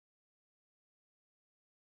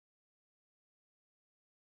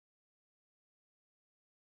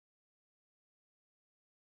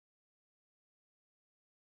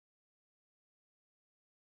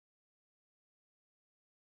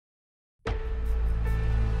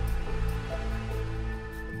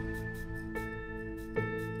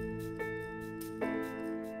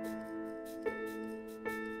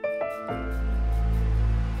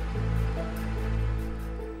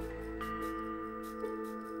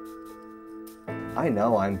I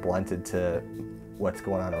know I'm blunted to what's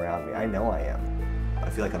going on around me. I know I am. I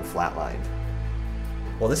feel like I'm flatlined.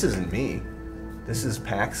 Well, this isn't me. This is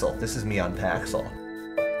Paxil. This is me on Paxil.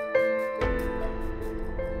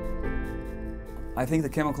 I think the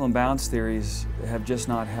chemical imbalance theories have just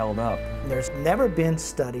not held up. There's never been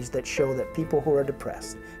studies that show that people who are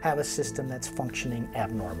depressed have a system that's functioning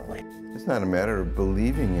abnormally. It's not a matter of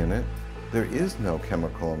believing in it. There is no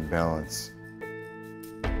chemical imbalance.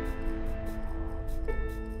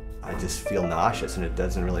 I just feel nauseous, and it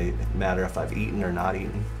doesn't really matter if I've eaten or not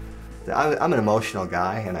eaten. I'm an emotional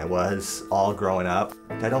guy, and I was all growing up.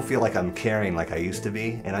 I don't feel like I'm caring like I used to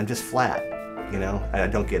be, and I'm just flat. You know, I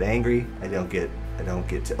don't get angry. I don't get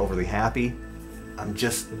overly happy. I'm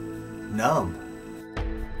just numb.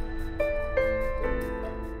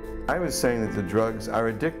 I was saying that the drugs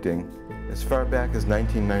are addicting as far back as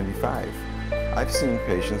 1995. I've seen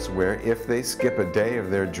patients where if they skip a day of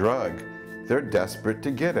their drug, they're desperate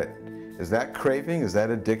to get it. Is that craving? Is that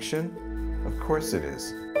addiction? Of course it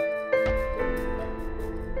is.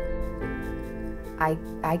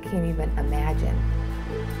 I can't even imagine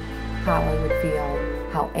how I would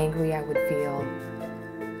feel, how angry I would feel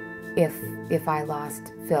if I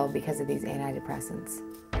lost Phil because of these antidepressants.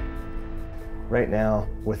 Right now,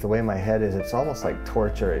 with the way my head is, it's almost like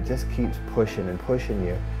torture. It just keeps pushing and pushing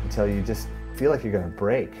you until you just feel like you're gonna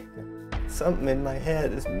break. Something in my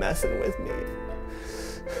head is messing with me.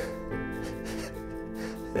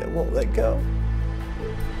 It won't let go.